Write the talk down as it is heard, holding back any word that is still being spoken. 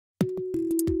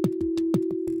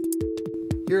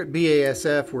Here at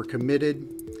BASF, we're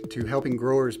committed to helping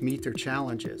growers meet their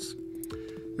challenges.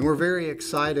 And we're very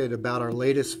excited about our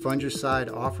latest fungicide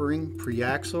offering,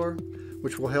 Priaxor,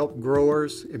 which will help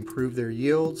growers improve their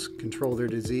yields, control their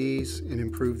disease, and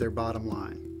improve their bottom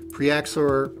line.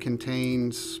 Priaxor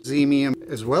contains Xemium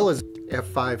as well as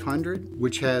F500,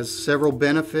 which has several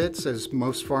benefits, as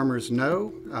most farmers know.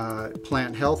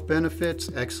 Plant health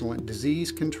benefits, excellent disease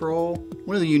control.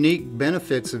 One of the unique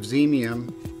benefits of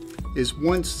Xemium is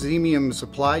once Xemium is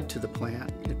applied to the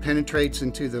plant, it penetrates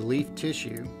into the leaf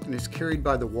tissue and is carried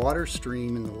by the water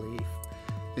stream in the leaf.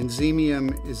 And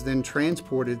Xemium is then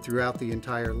transported throughout the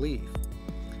entire leaf.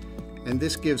 And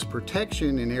this gives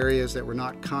protection in areas that were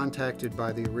not contacted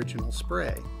by the original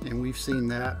spray. And we've seen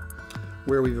that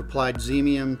where we've applied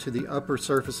Xemium to the upper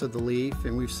surface of the leaf,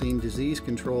 and we've seen disease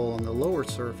control on the lower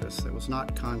surface that was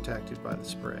not contacted by the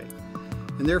spray.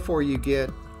 And therefore you get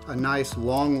a nice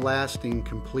long-lasting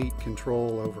complete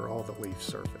control over all the leaf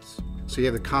surface. So you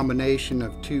have a combination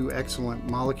of two excellent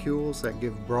molecules that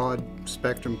give broad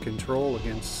spectrum control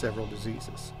against several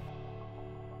diseases.